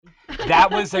That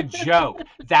was a joke.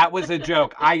 That was a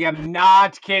joke. I am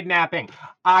not kidnapping.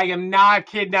 I am not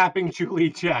kidnapping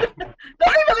Julie Chen. Don't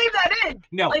even leave that in.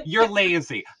 No, Like, you're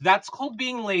lazy. That's called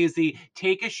being lazy.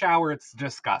 Take a shower. It's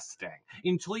disgusting.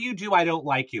 Until you do, I don't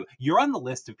like you. You're on the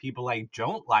list of people I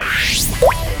don't like.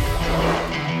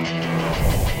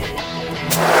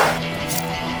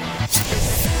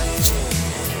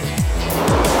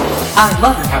 I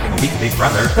love you having a weak big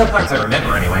brother. The parts I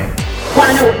remember anyway. want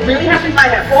to know what really happens? I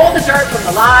have all the dirt from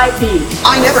the live feeds.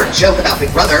 I never joke about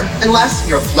Big Brother unless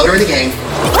you're a floater in the game.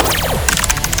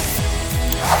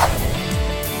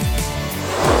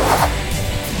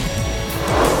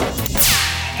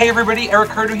 Hey everybody, Eric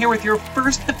Curto here with your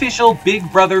first official Big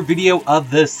Brother video of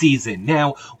the season.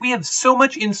 Now, we have so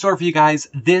much in store for you guys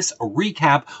this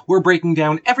recap. We're breaking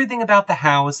down everything about the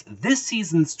house, this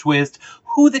season's twist,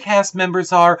 who the cast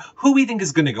members are, who we think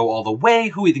is going to go all the way,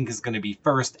 who we think is going to be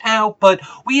first out, but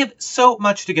we have so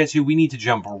much to get to, we need to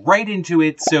jump right into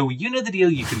it, so you know the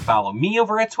deal, you can follow me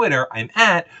over at Twitter, I'm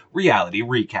at Reality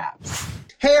Recaps.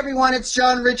 Hey everyone, it's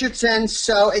John Richardson.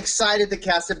 So excited the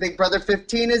cast of Big Brother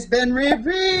 15 has been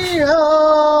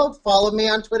revealed. Follow me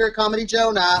on Twitter, Comedy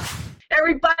Jonah.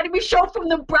 Everybody, we show from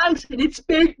the Bronx, and it's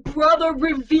Big Brother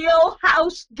reveal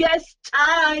house guest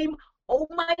time. Oh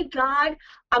my God,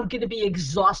 I'm gonna be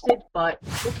exhausted, but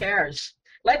who cares?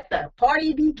 Let the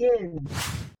party begin.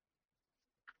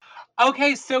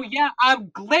 Okay, so yeah,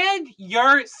 I'm glad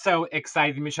you're so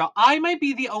excited, Michelle. I might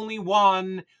be the only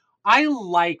one. I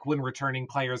like when returning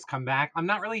players come back. I'm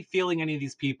not really feeling any of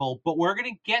these people, but we're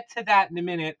going to get to that in a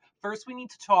minute. First, we need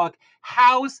to talk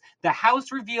house, the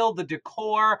house reveal, the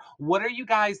decor. What are you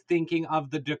guys thinking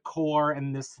of the decor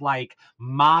and this like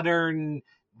modern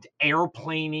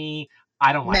airplane-y?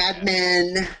 I don't like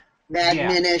it. Mad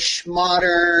Men-ish,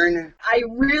 modern. I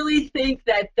really think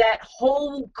that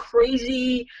whole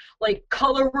crazy like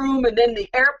color room and then the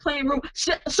airplane room.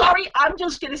 Sorry, I'm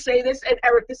just gonna say this, and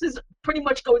Eric, this is pretty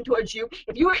much going towards you.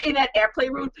 If you were in that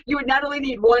airplane room, you would not only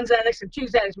need one Xanax and two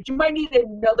Xanax, but you might need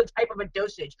another type of a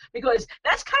dosage, because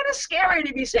that's kind of scary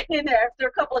to be sitting in there after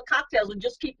a couple of cocktails and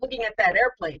just keep looking at that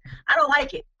airplane. I don't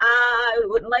like it. I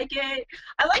wouldn't like it.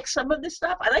 I like some of this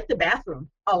stuff. I like the bathroom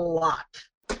a lot.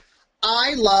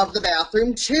 I love the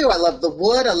bathroom too. I love the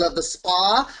wood. I love the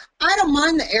spa. I don't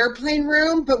mind the airplane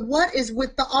room, but what is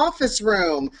with the office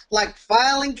room? Like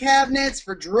filing cabinets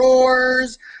for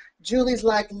drawers. Julie's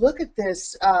like, look at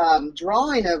this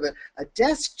drawing of a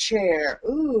desk chair.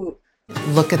 Ooh.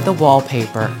 Look at the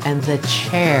wallpaper and the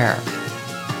chair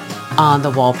on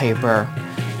the wallpaper.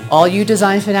 All you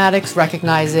design fanatics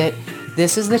recognize it.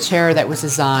 This is the chair that was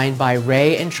designed by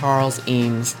Ray and Charles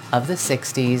Eames of the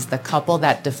 60s, the couple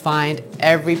that defined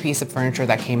every piece of furniture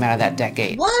that came out of that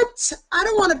decade. What? I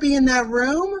don't want to be in that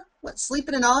room. What, sleep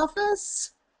in an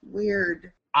office?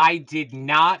 Weird. I did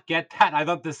not get that. I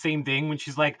thought the same thing when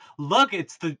she's like, look,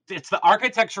 it's the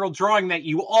architectural drawing that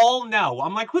you all know.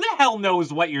 I'm like, who the hell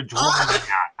knows what you're drawing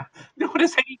at? No one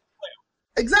has any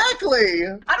clue. Exactly.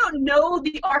 I don't know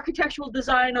the architectural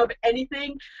design of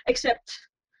anything except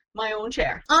my own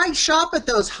chair. I shop at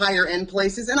those higher end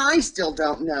places and I still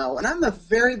don't know. And I'm a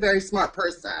very, very smart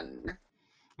person.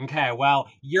 Okay, well,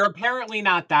 you're apparently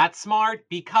not that smart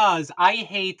because I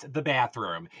hate the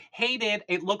bathroom. Hate it.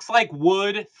 It looks like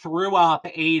wood, threw up,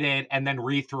 ate it, and then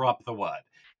re-threw up the wood.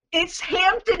 It's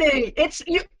Hampton-y. It's,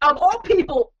 of all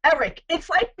people, Eric, it's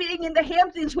like being in the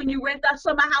Hamptons when you rent that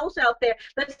summer house out there.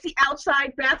 That's the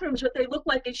outside bathrooms, what they look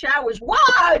like in showers.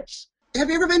 What? Have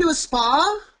you ever been to a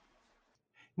spa?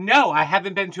 No, I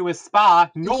haven't been to a spa,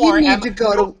 nor You need to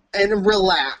go to and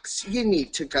relax. You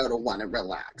need to go to one and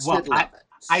relax. Well, You'd love it.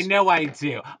 I know I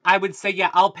do. I would say,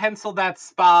 yeah, I'll pencil that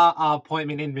spa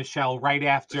appointment in, Michelle, right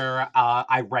after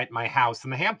I rent my house in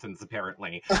the Hamptons,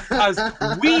 apparently. Because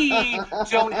we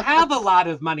don't have a lot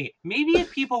of money. Maybe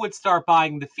if people would start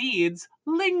buying the feeds,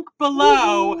 link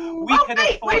below, we could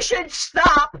afford... We should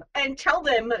stop and tell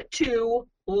them to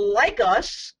like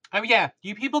us. Oh yeah,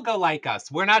 you people go like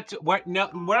us. We're not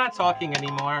talking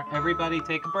anymore. Everybody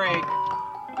take a break.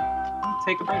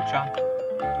 Take a break, John.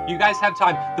 You guys have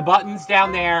time. The button's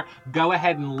down there. Go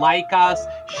ahead and like us.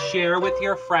 Share with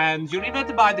your friends. You don't even have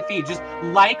to buy the feed. Just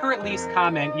like or at least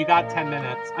comment. You got 10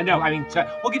 minutes.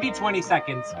 We'll give you 20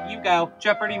 seconds. You go.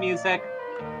 Jeopardy music.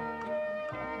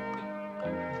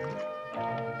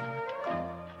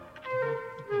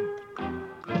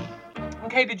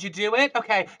 Okay, did you do it?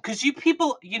 Okay, because you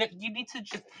people, you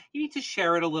need to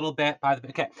share it a little bit.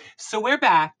 Okay, so we're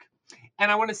back. And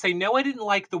I want to say, no, I didn't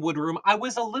like the wood room. I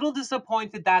was a little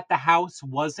disappointed that the house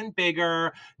wasn't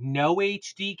bigger. No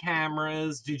HD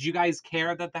cameras. Did you guys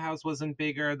care that the house wasn't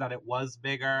bigger, that it was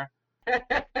bigger?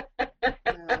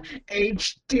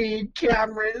 HD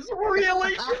cameras,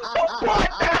 really? Who bought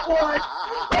that one?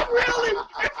 Really?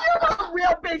 If you're a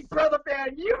real Big Brother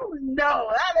fan, you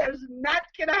know that is not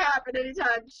gonna happen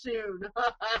anytime soon.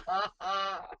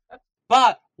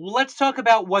 But let's talk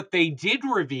about what they did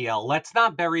reveal. Let's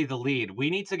not bury the lead. We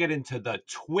need to get into the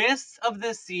twists of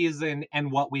this season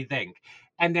and what we think.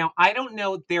 And now I don't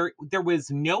know, there was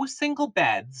no single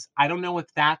beds. I don't know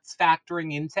if that's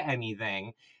factoring into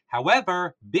anything.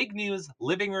 However, big news,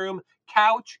 living room,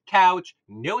 couch,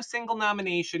 no single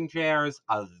nomination chairs,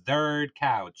 a third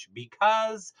couch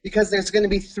because there's going to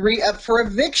be 3 up for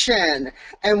eviction.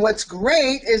 And what's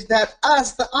great is that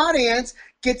us, the audience,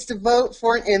 gets to vote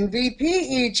for an MVP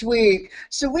each week.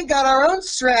 So we got our own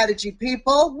strategy,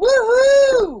 people.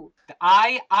 Woohoo!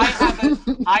 I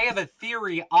have a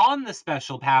theory on the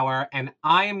special power, and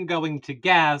I am going to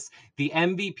guess the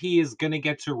MVP is going to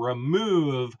get to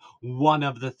remove one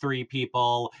of the 3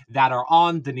 people that are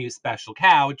on the new special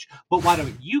couch. But why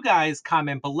don't you guys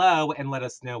comment below and let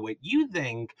us know what you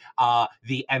think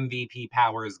the MVP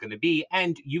power is going to be,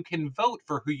 and you can vote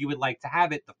for who you would like to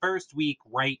have it the first week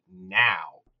right now.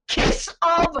 Kiss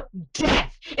of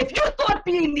death. If you thought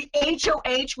being the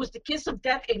HOH was the kiss of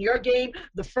death in your game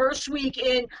the first week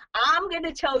in, I'm going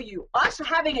to tell you, us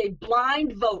having a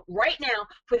blind vote right now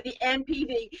for the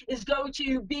MPV is going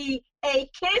to be a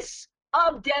kiss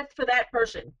of death for that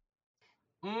person.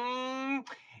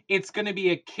 It's going to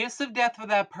be a kiss of death for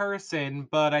that person,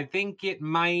 but I think it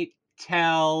might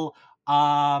tell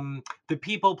the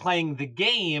people playing the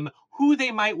game who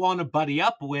they might want to buddy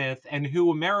up with and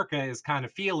who America is kind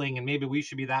of feeling, and maybe we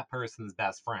should be that person's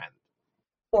best friend.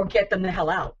 Or get them the hell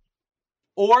out.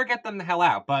 Or get them the hell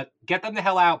out, but get them the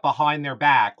hell out behind their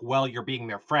back while you're being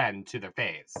their friend to their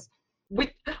face.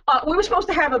 We were supposed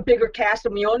to have a bigger cast,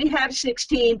 and we only have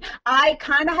 16. I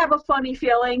kind of have a funny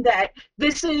feeling that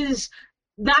this is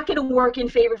not going to work in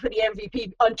favor for the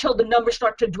MVP until the numbers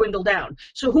start to dwindle down.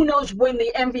 So who knows when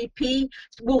the MVP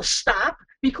will stop?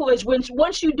 Because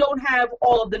once you don't have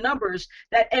all of the numbers,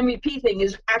 that MVP thing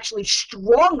is actually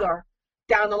stronger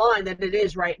down the line than it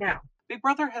is right now. Big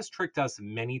Brother has tricked us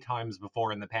many times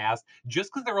before in the past.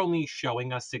 Just because they're only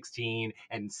showing us 16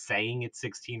 and saying it's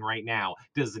 16 right now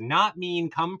does not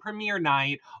mean come premiere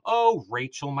night, oh,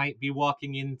 Rachel might be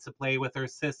walking in to play with her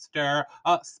sister.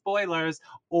 Spoilers.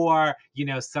 Or,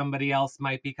 somebody else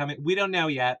might be coming. We don't know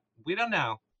yet. We don't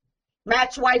know.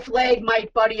 Matt's wife leg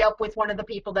might buddy up with one of the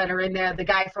people that are in there. The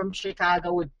guy from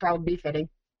Chicago would probably be fitting.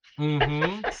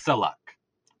 So look,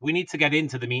 we need to get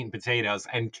into the meat and potatoes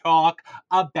and talk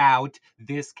about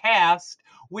this cast,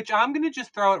 which I'm gonna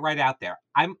just throw it right out there.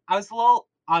 I was a little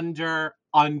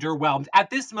underwhelmed at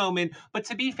this moment, but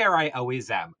to be fair, I always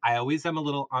am. I always am a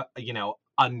little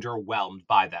underwhelmed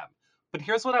by them. But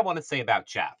here's what I want to say about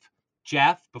Jeff.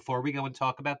 Jeff, before we go and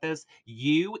talk about this,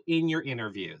 you in your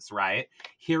interviews, right?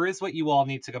 Here is what you all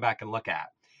need to go back and look at.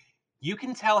 You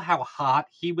can tell how hot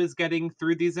he was getting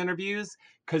through these interviews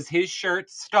because his shirt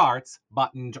starts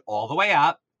buttoned all the way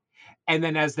up. And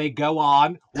then as they go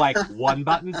on, like one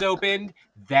button's opened,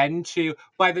 then two.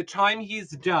 By the time he's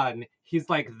done,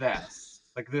 he's like this.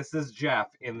 Like this is Jeff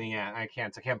in the end. I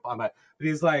can't, but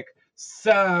he's like,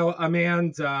 so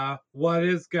Amanda, what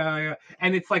is going on?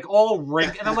 And it's like all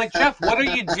rigged. And I'm like, Jeff, what are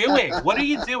you doing? What are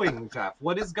you doing, Jeff?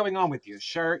 What is going on with your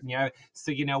shirt? And,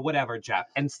 so, whatever, Jeff.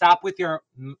 And stop with your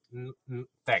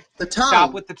thing. The tongue.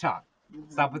 Stop with the tongue.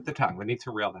 Stop with the tongue. We need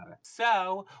to reel that in.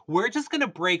 So we're just going to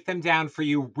break them down for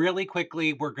you really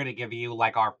quickly. We're going to give you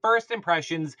like our first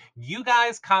impressions. You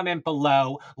guys comment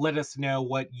below. Let us know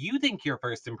what you think your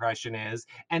first impression is.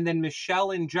 And then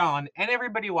Michelle and John and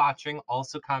everybody watching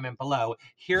also comment below.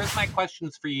 Here's my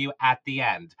questions for you at the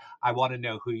end. I want to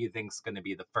know who you think's going to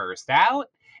be the first out.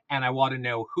 And I want to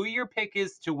know who your pick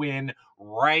is to win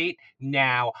right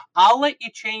now. I'll let you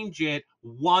change it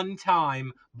one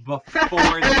time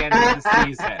before the end of the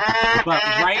season. But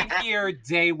right here,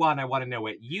 day one, I want to know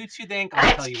what you two think.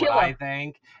 I'll tell you what I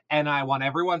think. And I want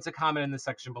everyone to comment in the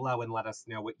section below and let us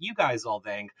know what you guys all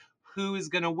think. Who's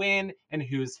going to win and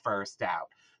who's first out.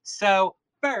 So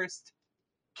first,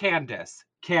 Candace.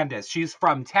 She's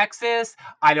from Texas.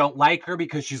 I don't like her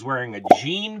because she's wearing a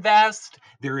jean vest.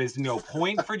 There is no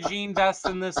point for jean vests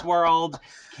in this world.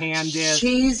 Candace.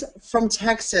 She's from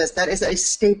Texas. That is a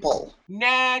staple.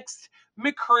 Next,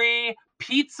 McCree,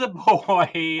 Pizza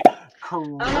Boy.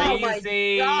 Crazy. Oh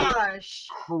my gosh.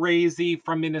 Crazy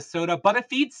from Minnesota, but a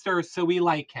feedster, so we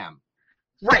like him.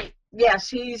 Right. Yes,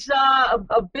 he's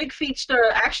a big feedster,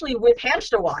 actually, with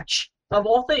Hamster Watch. Of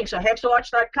all things. So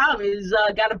hamsterwatch.com is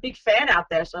got a big fan out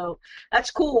there, so that's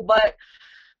cool. But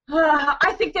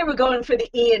I think they were going for the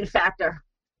Ian factor.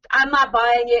 I'm not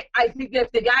buying it. I think that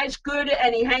if the guy's good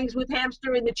and he hangs with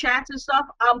Hamster in the chats and stuff,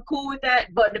 I'm cool with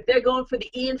that. But if they're going for the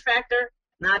Ian factor,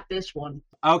 not this one.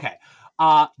 Okay.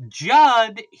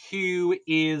 Judd, who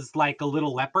is like a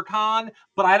little leprechaun,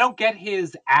 but I don't get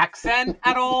his accent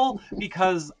at all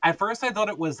because at first I thought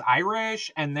it was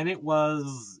Irish and then it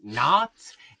was not.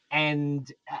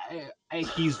 And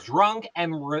he's drunk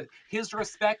and his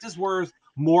respect is worth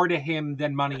more to him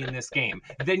than money in this game.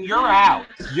 Then you're out.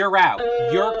 You're out.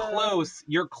 You're close.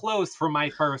 You're close for my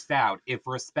first out if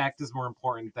respect is more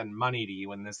important than money to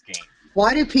you in this game.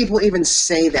 Why do people even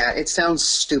say that? It sounds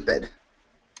stupid.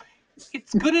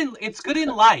 It's good in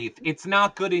life. It's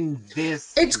not good in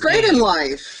this. It's great in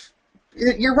life.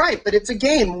 You're right, but it's a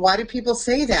game. Why do people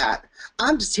say that?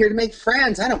 I'm just here to make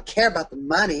friends. I don't care about the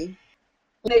money.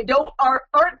 They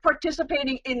aren't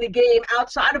participating in the game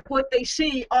outside of what they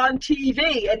see on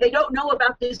TV, and they don't know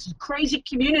about this crazy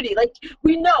community. Like,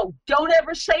 we know, don't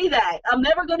ever say that. I'm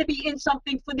never going to be in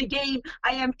something for the game.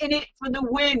 I am in it for the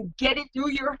win. Get it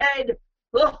through your head.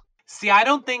 Ugh. See, I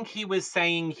don't think he was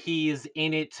saying he's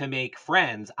in it to make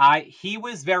friends. He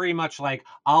was very much like,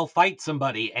 I'll fight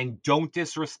somebody and don't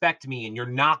disrespect me and you're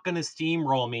not going to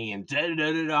steamroll me and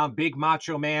big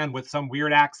macho man with some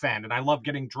weird accent and I love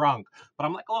getting drunk, but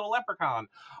I'm like a little leprechaun.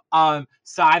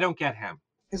 So I don't get him.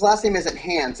 His last name isn't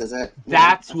Hans, is it?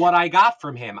 That's what I got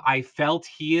from him. I felt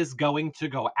he is going to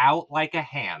go out like a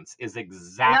Hans is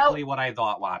exactly what I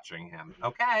thought watching him.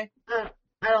 Okay.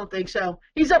 I don't think so.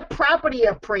 He's a property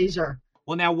appraiser.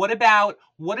 Well, now what about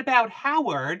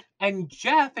Howard and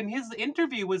Jeff? And his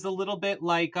interview was a little bit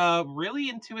like really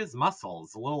into his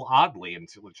muscles, a little oddly. And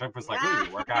Jeff was like, "Oh,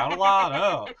 you work out a lot.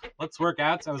 Oh, let's work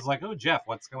out." So I was like, "Oh, Jeff,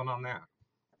 what's going on there?"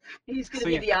 He's going to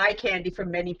be the eye candy for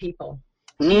many people.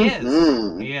 He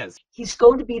is. He is. He's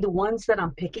going to be the ones that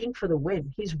I'm picking for the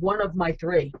win. He's one of my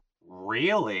 3.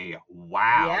 Really?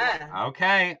 Wow. Yeah.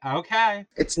 Okay.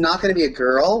 It's not going to be a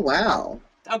girl? Wow.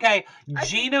 Okay,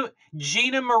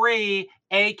 Gina Marie,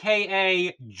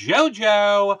 aka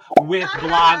JoJo, with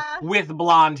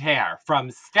blonde hair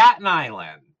from Staten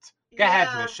Island. Go ahead,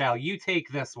 Michelle. You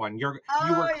take this one. You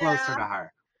were closer to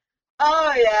her.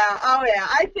 Oh yeah.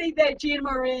 I think that Gina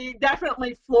Marie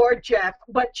definitely floored Jeff,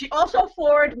 but she also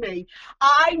floored me.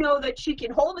 I know that she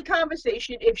can hold a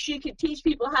conversation. If she can teach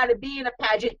people how to be in a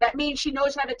pageant, that means she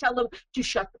knows how to tell them to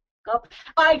shut the up.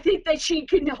 I think that she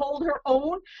can hold her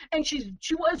own, and she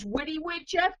was witty with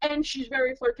Jeff, and she's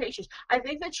very flirtatious. I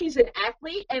think that she's an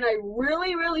athlete, and I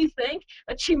really, really think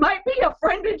that she might be a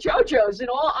friend of JoJo's, in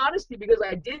all honesty, because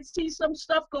I did see some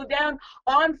stuff go down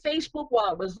on Facebook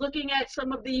while I was looking at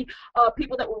some of the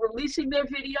people that were releasing their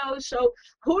videos, so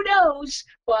who knows,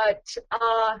 but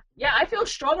yeah, I feel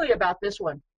strongly about this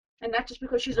one, and not just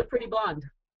because she's a pretty blonde.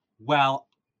 Well,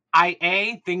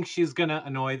 I think she's gonna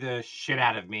annoy the shit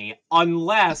out of me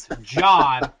unless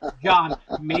John,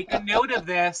 make a note of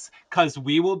this because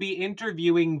we will be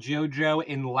interviewing JoJo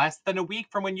in less than a week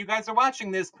from when you guys are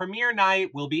watching this premiere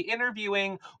night. We'll be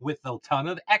interviewing with a ton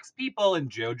of ex people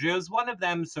and JoJo's one of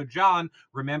them. So John,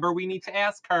 remember we need to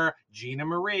ask her, Gina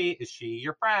Marie, is she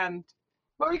your friend?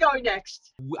 Where are we going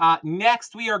next?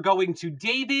 Next we are going to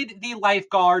David, the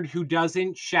lifeguard who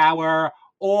doesn't shower.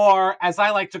 Or, as I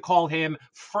like to call him,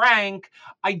 Frank.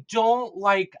 I don't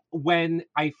like when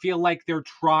I feel like they're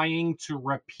trying to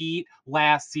repeat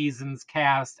last season's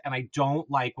cast, and I don't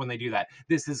like when they do that.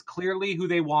 This is clearly who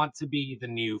they want to be the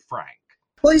new Frank.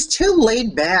 Well, he's too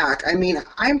laid back. I mean,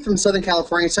 I'm from Southern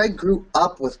California, so I grew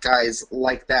up with guys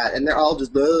like that, and they're all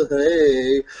just, oh,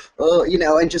 hey, oh, you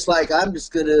know, and just like, I'm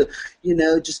just gonna, you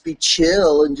know, just be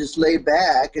chill and just lay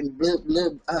back and blah,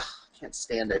 blah. Can't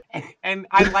stand it. And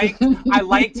I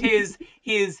liked his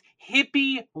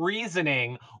hippie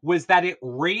reasoning was that it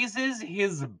raises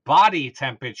his body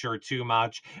temperature too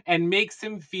much and makes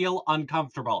him feel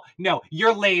uncomfortable. No,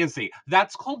 you're lazy.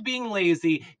 That's called being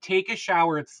lazy. Take a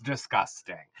shower. It's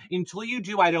disgusting. Until you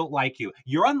do, I don't like you.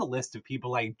 You're on the list of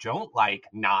people I don't like,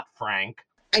 not Frank.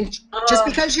 And just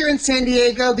because you're in San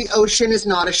Diego, the ocean is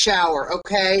not a shower,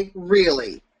 okay?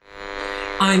 Really.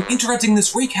 I'm interrupting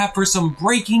this recap for some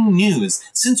breaking news.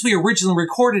 Since we originally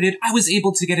recorded it, I was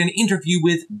able to get an interview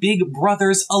with Big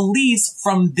Brother's Elise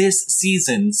from this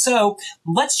season. So,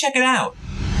 let's check it out.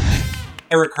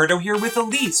 Eric Curto here with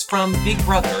Elise from Big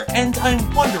Brother, and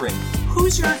I'm wondering,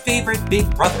 who's your favorite Big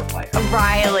Brother player?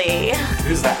 Riley.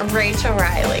 Who's that? Rachel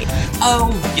Riley. Oh,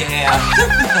 yeah.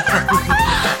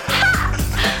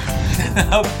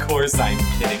 Of course I'm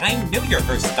kidding. I know you're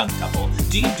her stunt double.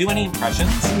 Do you do any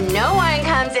impressions? No one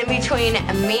comes in between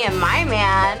me and my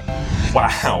man.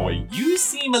 Wow, you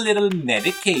seem a little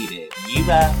medicated. You,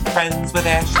 friends with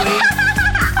Ashley?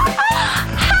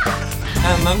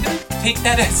 I'm gonna take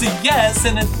that as a yes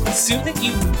and assume that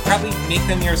you probably make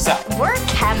them yourself. We're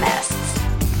chemists.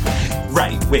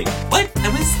 Right, wait, what?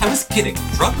 I was kidding.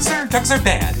 Drugs are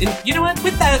bad. And you know what?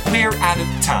 With that, we're out of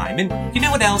time. And you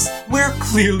know what else? We're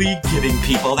clearly kidding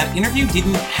people. That interview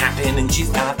didn't happen and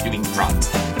she's not doing drugs.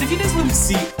 But if you guys want to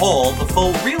see all the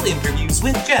full real interviews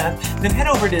with Jeff, then head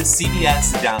over to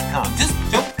CBS.com. Just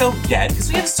don't go yet, because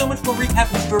we have so much more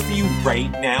recap in store for you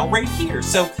right now, right here.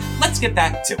 So let's get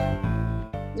back to it.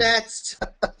 Next.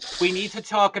 We need to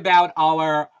talk about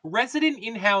our resident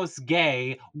in-house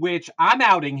gay, which I'm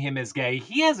outing him as gay.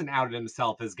 He hasn't outed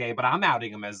himself as gay, but I'm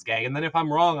outing him as gay. And then if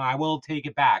I'm wrong, I will take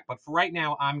it back. But for right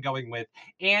now, I'm going with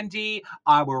Andy,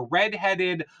 our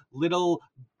redheaded little...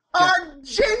 Our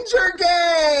ginger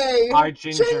gay! Our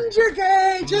ginger. Ginger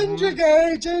gay, ginger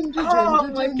gay, ginger, Oh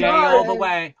ginger, my ginger. Gay God. all the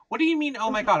way. What do you mean, oh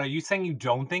my God? Are you saying you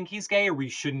don't think he's gay or we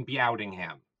shouldn't be outing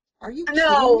him? Are you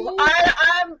No, kidding me?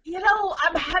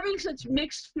 I'm having such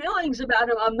mixed feelings about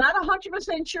him. I'm not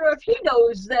 100% sure if he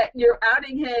knows that you're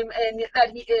outing him and that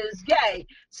he is gay.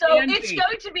 So Andy. it's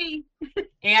going to be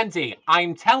Andy,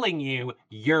 I'm telling you,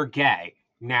 you're gay.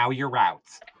 Now you're out.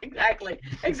 exactly.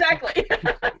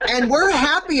 And we're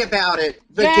happy about it,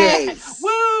 the Yeah. gays.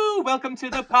 Woo! Welcome to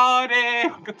the party.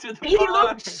 Welcome to the He party.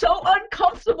 looked so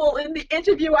uncomfortable in the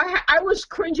interview. I was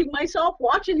cringing myself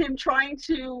watching him trying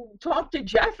to talk to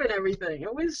Jeff and everything.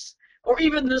 It was, or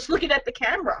even just looking at the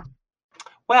camera.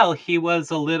 Well, he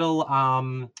was a little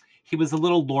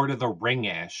Lord of the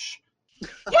Ring-ish.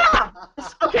 Yeah.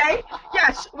 Okay.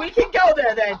 Yes, we can go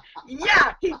there then.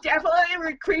 Yeah, he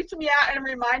definitely creeped me out and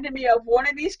reminded me of one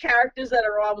of these characters that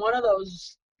are on one of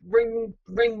those ring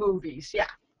movies. Yeah.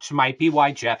 Which might be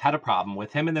why Jeff had a problem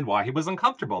with him and then why he was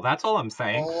uncomfortable. That's all I'm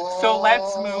saying. So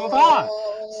let's move on.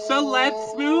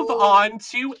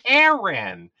 To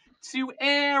Aaron.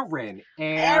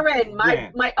 Erin,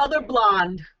 my other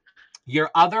blonde.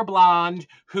 Your other blonde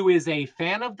who is a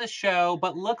fan of the show,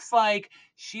 but looks like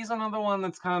she's another one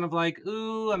that's kind of like,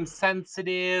 ooh, I'm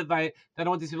sensitive. I don't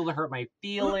want these people to hurt my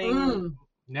feelings. Mm-mm.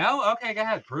 No? Okay, go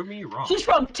ahead. Prove me wrong. She's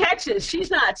from Texas. She's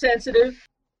not sensitive.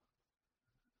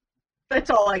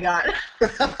 That's all I got.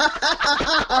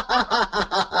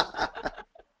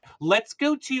 Let's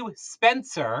go to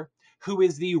Spencer, who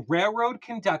is the railroad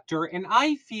conductor, and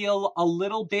I feel a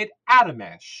little bit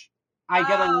Adamish. I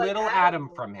get a little Adam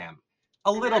from him.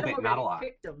 A little Adam bit, not a lot.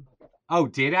 Picked him. Oh,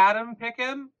 did Adam pick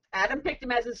him? Adam picked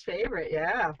him as his favorite,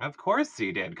 yeah. Of course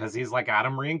he did, because he's like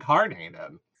Adam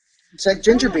reincarnated. It's like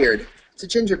Gingerbeard. It's a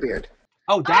Gingerbeard.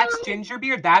 Oh, that's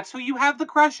Gingerbeard? That's who you have the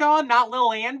crush on, not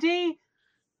Lil Andy?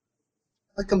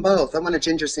 I like them both. I want a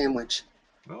ginger sandwich.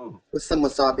 Oh. With some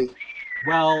wasabi.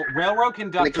 Well, railroad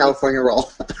conductor... And a California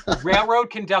roll.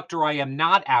 Railroad conductor I am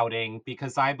not outing,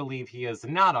 because I believe he is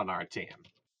not on our team.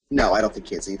 No, I don't think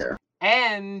he is either.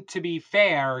 And to be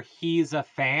fair, he's a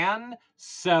fan,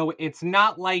 so it's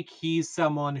not like he's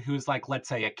someone who's like, let's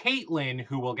say, a Caitlyn,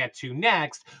 who we'll get to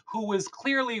next, who was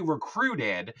clearly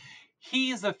recruited.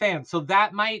 He's a fan, so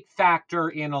that might factor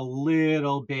in a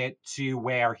little bit to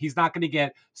where he's not going to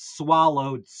get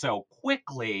swallowed so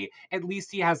quickly. At least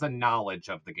he has a knowledge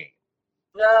of the game.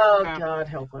 Oh, God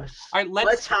help us. All right,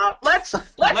 let's talk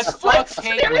Caitlyn.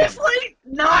 Seriously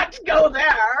not go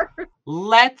there.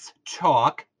 Let's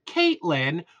talk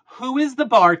Caitlyn, who is the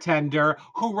bartender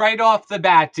who right off the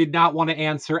bat did not want to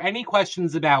answer any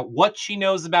questions about what she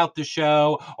knows about the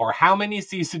show or how many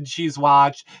seasons she's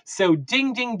watched. So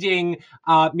ding, ding, ding.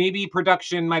 Maybe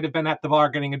production might have been at the bar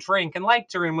getting a drink and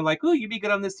liked her and were like, ooh, you'd be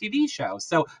good on this TV show.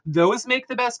 So those make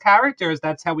the best characters.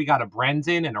 That's how we got a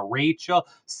Brendan and a Rachel.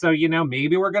 So,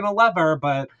 maybe we're going to love her,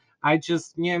 but I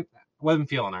just, wasn't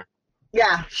feeling her.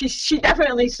 Yeah, she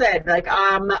definitely said, like,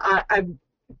 I've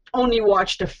only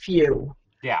watched a few.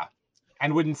 Yeah.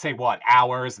 And wouldn't say what,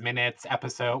 hours, minutes,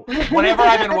 episode. Whatever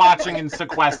I've been watching in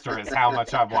Sequester is how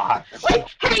much I've watched. Like,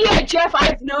 hey, yeah, Jeff,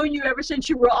 I've known you ever since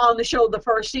you were on the show the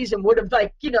first season. Would have,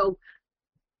 like, no,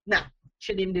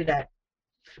 she didn't do that.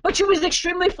 But she was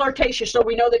extremely flirtatious, so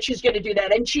we know that she's going to do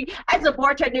that. And she, as a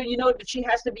bartender, you know that she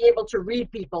has to be able to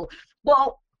read people.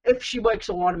 Well, if she want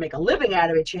to make a living out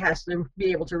of it, she has to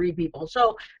be able to read people.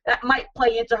 So that might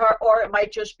play into her, or it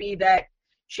might just be that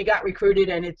she got recruited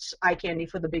and it's eye candy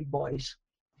for the big boys.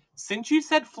 Since you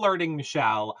said flirting,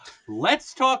 Michelle,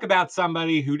 let's talk about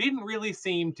somebody who didn't really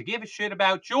seem to give a shit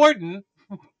about Jordan,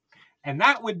 and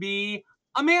that would be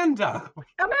Amanda.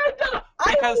 Amanda!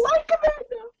 I like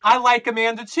Amanda! I like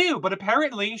Amanda too, but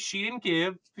apparently she didn't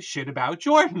give a shit about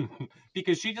Jordan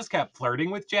because she just kept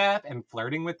flirting with Jeff, and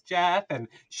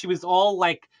she was all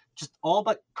like just all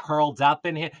but curled up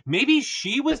in him. Maybe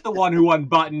she was the one who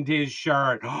unbuttoned his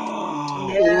shirt.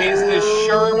 Is the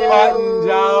shirt buttoned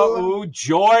up? No. Ooh,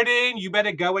 Jordan, you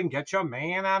better go and get your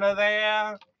man out of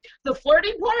there. The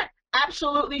flirting part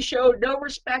absolutely showed no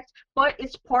respect, but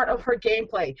it's part of her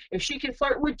gameplay. If she can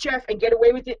flirt with Jeff and get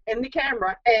away with it in the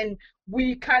camera, and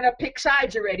we kind of pick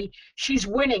sides already, she's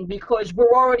winning because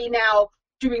we're already now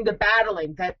doing the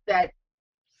battling that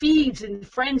feeds and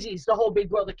frenzies the whole Big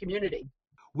Brother community.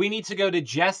 We need to go to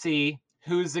Jessie,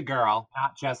 who's a girl,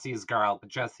 not Jesse's girl, but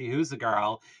Jessie, who's a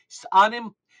girl.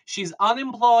 She's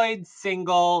unemployed,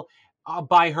 single,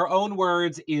 by her own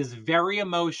words, is very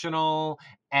emotional,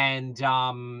 and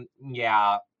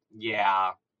yeah,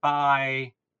 yeah.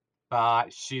 Bye, bye.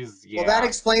 She's Well, that yeah.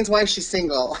 explains why she's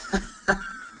single.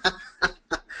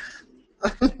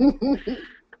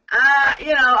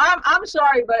 I'm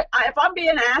sorry, but if I'm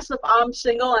being asked if I'm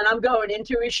single and I'm going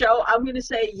into a show, I'm going to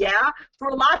say yeah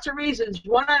for lots of reasons.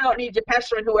 One, I don't need to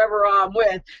pester whoever I'm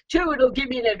with. Two, it'll give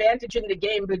me an advantage in the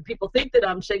game because people think that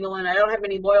I'm single and I don't have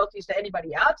any loyalties to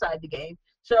anybody outside the game.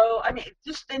 So, I mean,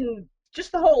 just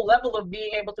the whole level of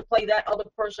being able to play that other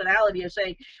personality of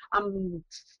saying I'm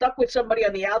stuck with somebody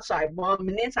on the outside. Well, on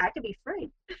the inside, I can be free.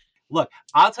 Look,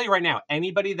 I'll tell you right now,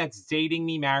 anybody that's dating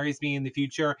me, marries me in the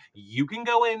future, you can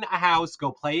go in a house,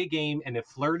 go play a game, and if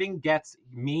flirting gets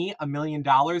me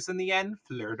 $1,000,000 in the end,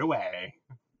 flirt away.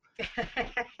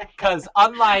 Because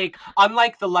unlike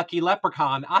the lucky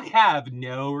leprechaun, I have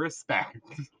no respect.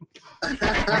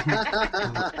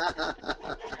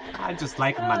 I just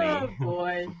like money. Oh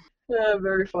boy.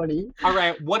 Very funny. All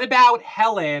right, what about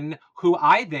Helen, who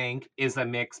I think is a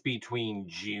mix between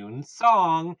June's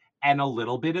song and a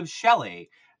little bit of Shelley?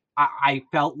 I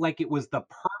felt like it was the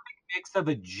perfect mix of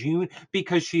a June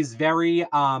because she's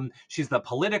the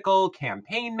political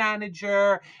campaign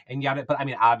manager and yet but I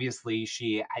mean obviously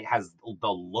she has the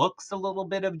looks a little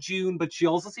bit of June, but she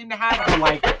also seemed to have her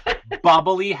like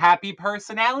bubbly, happy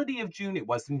personality of June. It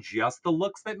wasn't just the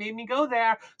looks that made me go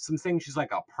there. So I'm saying she's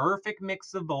like a perfect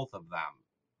mix of both of them.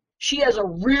 She has a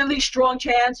really strong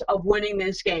chance of winning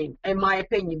this game, in my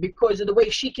opinion, because of the way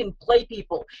she can play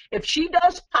people. If she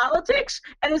does politics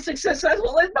and is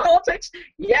successful in politics,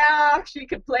 yeah, she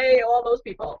could play all those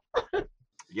people.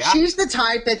 Yeah. She's the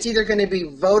type that's either going to be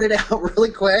voted out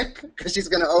really quick because she's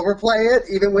going to overplay it,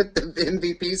 even with the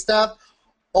MVP stuff,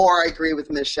 or I agree with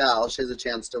Michelle. She has a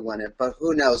chance to win it. But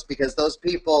who knows? Because those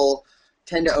people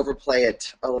tend to overplay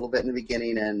it a little bit in the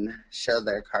beginning and show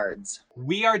their cards.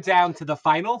 We are down to the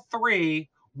final three,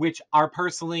 which are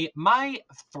personally my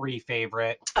three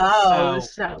favorite.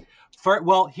 Here's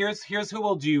who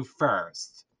we'll do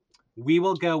first. We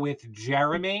will go with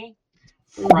Jeremy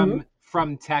from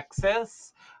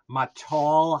Texas, my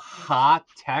tall, hot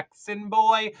Texan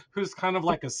boy who's kind of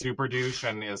like a super douche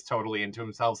and is totally into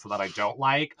himself, so that I don't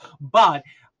like. But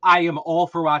I am all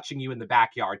for watching you in the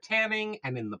backyard tanning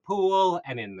and in the pool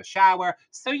and in the shower.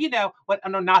 So you know what?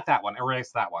 No, not that one.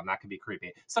 Erase that one. That could be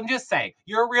creepy. So I'm just saying,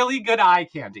 you're really good eye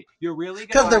candy. You're really good.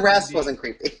 Because the eye rest candy. wasn't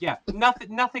creepy. Yeah,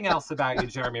 nothing else about you,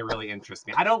 Jeremy, really interests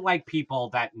me. I don't like people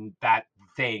that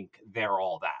think they're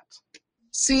all that.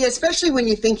 See, especially when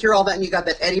you think you're all that and you got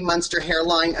that Eddie Munster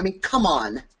hairline. I mean, come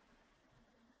on.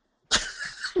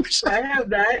 I have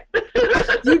that.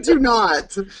 You do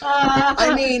not.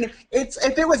 I mean,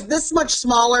 if it was this much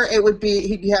smaller, it would be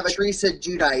he'd have a Teresa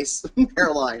Giudice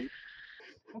hairline.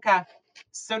 Okay,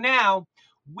 so now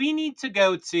we need to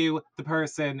go to the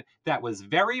person that was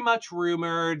very much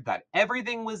rumored, that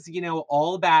everything was,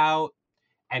 all about,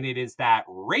 and it is that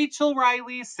Rachel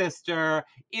Riley's sister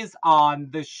is on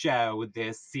the show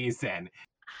this season.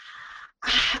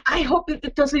 I hope that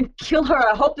it doesn't kill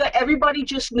her. I hope that everybody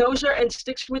just knows her and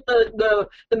sticks with the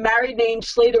married name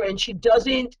Slater, and she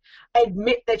doesn't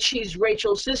admit that she's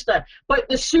Rachel's sister. But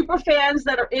the super fans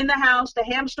that are in the house, the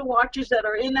hamster watchers that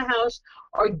are in the house,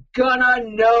 are gonna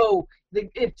know.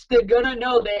 They're gonna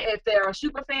know that if they're a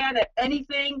super fan of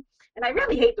anything, and I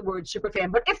really hate the word super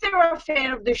fan, but if they're a fan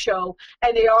of the show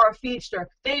and they are a feedster,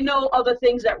 they know other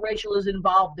things that Rachel is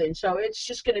involved in. So it's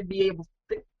just gonna be able to.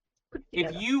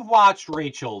 If you watched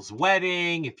Rachel's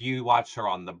wedding, if you watched her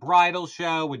on the bridal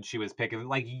show when she was picking,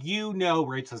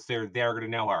 Rachel's there, they're going to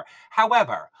know her.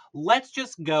 However, let's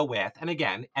just go with, and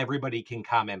again, everybody can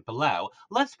comment below,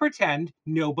 let's pretend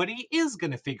nobody is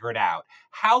going to figure it out.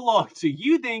 How long do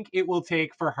you think it will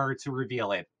take for her to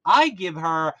reveal it? I give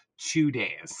her 2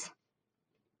 days.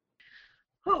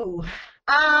 Oh,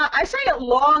 I say a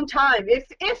long time.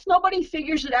 If nobody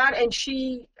figures it out and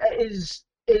she is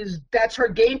that's her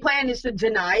game plan is to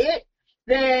deny it,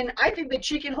 then I think that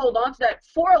she can hold on to that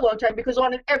for a long time, because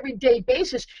on an everyday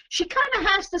basis, she kind of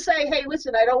has to say, hey,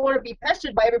 listen, I don't want to be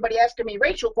pestered by everybody asking me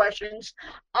Rachel questions.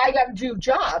 I got to do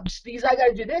jobs. I got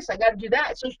to do this. I got to do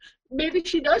that. So maybe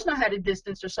she does know how to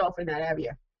distance herself in that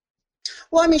area.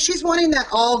 Well, I mean, she's wanting that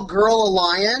all-girl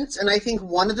alliance, and I think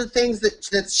one of the things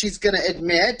that she's going to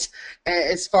admit,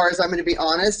 as far as I'm going to be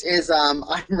honest, is I'm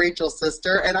Rachel's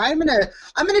sister, and I'm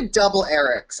gonna double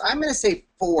Eric's. I'm going to say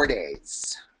 4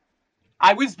 days.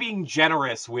 I was being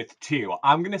generous with 2.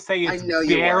 I'm going to say it's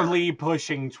barely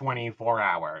pushing 24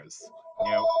 hours.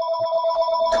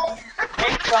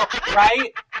 Rachel,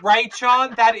 right? Right,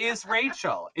 John? That is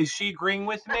Rachel. Is she agreeing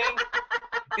with me?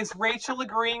 Is Rachel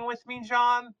agreeing with me,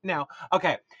 John? No.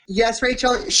 Okay. Yes,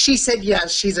 Rachel. She said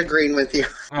yes. She's agreeing with you.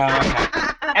 Okay.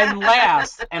 And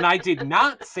last, and I did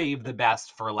not save the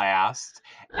best for last,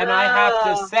 and I have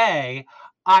to say,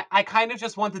 I kind of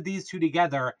just wanted these two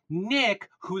together. Nick,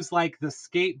 who's like the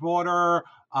skateboarder,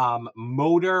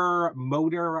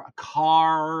 motor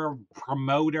car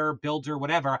promoter, builder,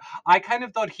 whatever. I kind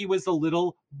of thought he was a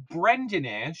little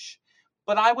Brendan-ish,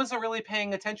 but I wasn't really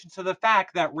paying attention to the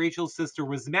fact that Rachel's sister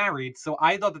was married, so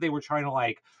I thought that they were trying to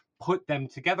like put them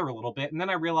together a little bit, and then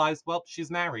I realized, well,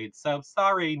 she's married, so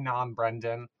sorry,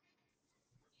 non-Brendan.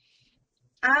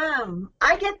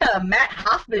 I get the Matt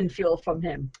Hoffman feel from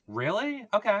him. Really?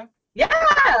 Okay. Yeah.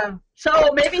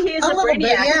 So maybe he's a little brainiac.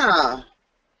 bit, yeah.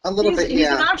 A little bit, yeah. He's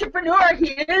an entrepreneur.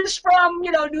 He is from,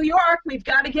 New York. We've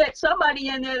got to get somebody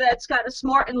in there that's kind of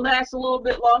smart and lasts a little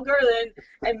bit longer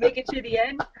and make it to the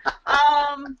end.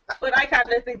 But I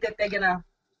kind of think that they're gonna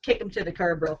kick him to the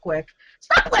curb real quick.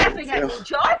 Stop laughing at me,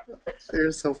 John.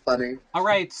 You're so funny. All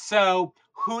right, so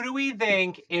who do we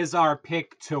think is our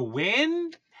pick to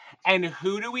win? And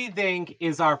who do we think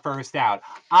is our first out?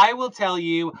 I will tell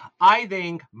you, I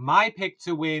think my pick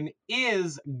to win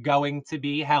is going to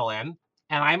be Helen.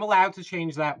 And I'm allowed to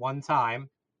change that one time.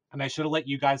 And I should have let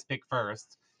you guys pick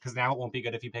first, because now it won't be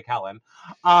good if you pick Helen.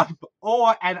 And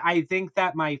I think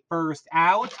that my first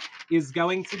out is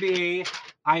going to be,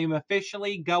 I am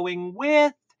officially going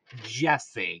with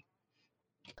Jessie.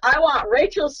 I want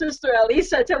Rachel's sister,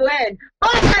 Elisa, to win.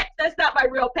 But that's not my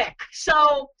real pick.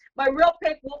 So my real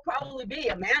pick will probably be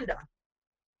Amanda.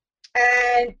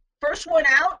 And first one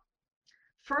out,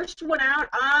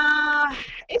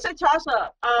 it's a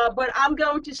toss-up. But I'm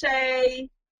going to say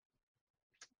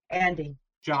Andy.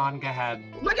 John, go ahead.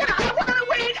 Look at, I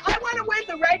want to win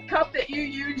the red cup that you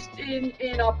used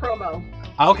in our promo.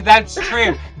 Okay, that's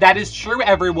true. That is true,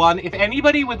 everyone. If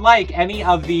anybody would like any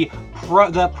of the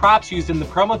props used in the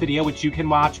promo video, which you can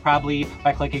watch probably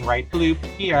by clicking right bloop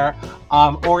here,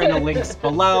 or in the links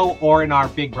below, or in our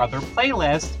Big Brother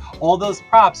playlist, all those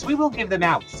props, we will give them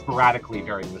out sporadically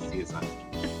during the season.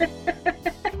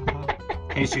 In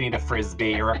case you need a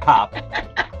frisbee or a cup.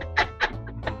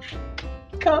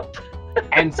 Cup.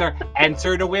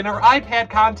 Enter to win our iPad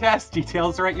contest.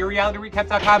 Details are at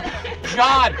yourrealityrecap.com.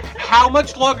 John, how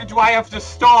much longer do I have to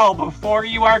stall before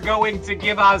you are going to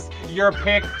give us your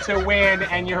pick to win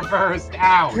and your first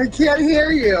out? I can't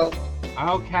hear you.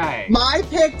 Okay. My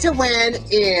pick to win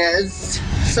is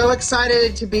so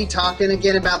excited to be talking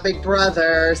again about Big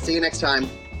Brother. See you next time.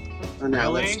 Oh no,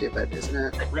 Really? That's stupid,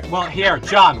 isn't it? Well, here,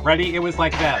 John, ready? It was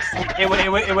like this.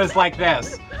 It was like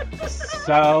this.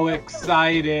 So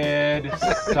excited.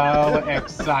 So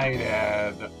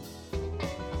excited.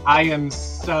 I am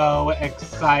so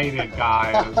excited,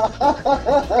 guys.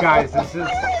 Guys, this is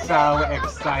so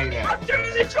exciting. I'm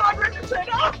doing the John Richardson.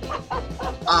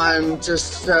 I'm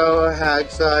just so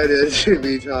excited to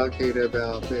be talking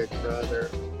about Big Brother.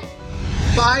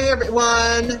 Bye,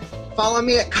 everyone. Follow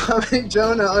me at Comment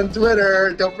Jonah on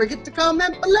Twitter. Don't forget to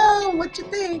comment below what you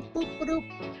think. Boop, ba-doop.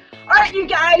 All right, you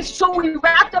guys, so we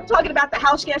wrapped up talking about the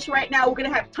house guests right now. We're going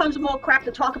to have tons of more crap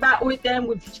to talk about with them.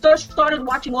 We've started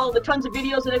watching all the tons of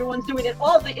videos that everyone's doing and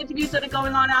all the interviews that are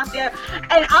going on out there.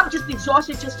 And I'm just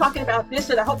exhausted just talking about this,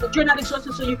 and I hope that you're not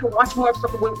exhausted so you can watch more of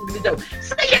stuff of what we're going to do.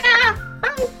 See ya!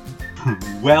 Bye!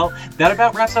 Well, that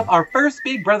about wraps up our first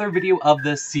Big Brother video of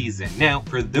the season. Now,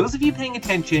 for those of you paying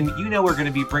attention, you know we're going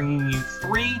to be bringing you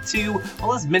 3 to,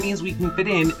 well, as many as we can fit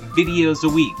in, videos a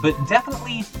week, but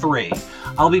definitely 3.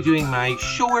 I'll be doing my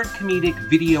short comedic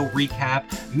video recap,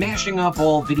 mashing up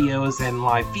all videos and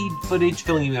live feed footage,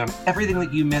 filling you in on everything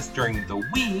that you missed during the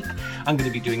week. I'm going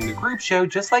to be doing the group show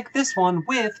just like this one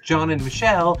with John and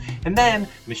Michelle, and then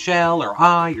Michelle or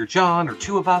I or John or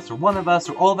 2 of us or 1 of us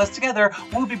or all of us together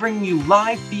will be bringing you you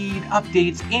live feed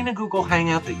updates in a Google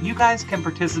Hangout that you guys can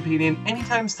participate in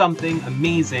anytime something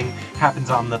amazing happens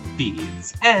on the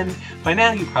feeds. And by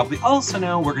now you probably also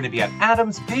know we're going to be at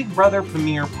Adam's Big Brother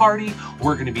premiere party.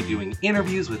 We're going to be doing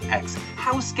interviews with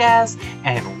ex-house guests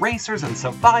and racers and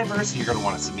survivors, so you're going to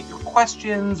want to submit your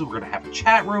questions. We're going to have a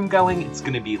chat room going. It's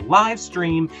going to be live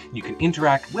stream. You can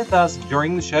interact with us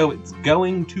during the show. It's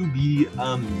going to be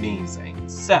amazing.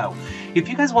 So if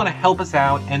you guys want to help us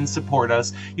out and support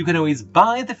us, you can always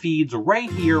buy the feeds right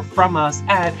here from us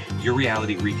at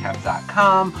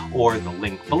yourrealityrecap.com or the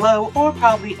link below, or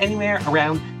probably anywhere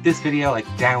around this video, like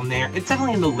down there. It's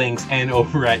definitely in the links and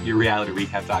over at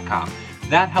yourrealityrecap.com.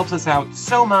 That helps us out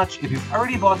so much. If you've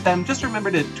already bought them, just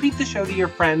remember to tweet the show to your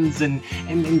friends and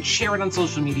share it on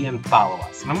social media and follow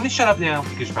us. And I'm going to shut up now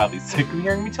because you're probably sick of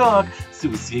hearing me talk, so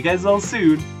we'll see you guys all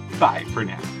soon. Bye for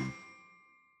now.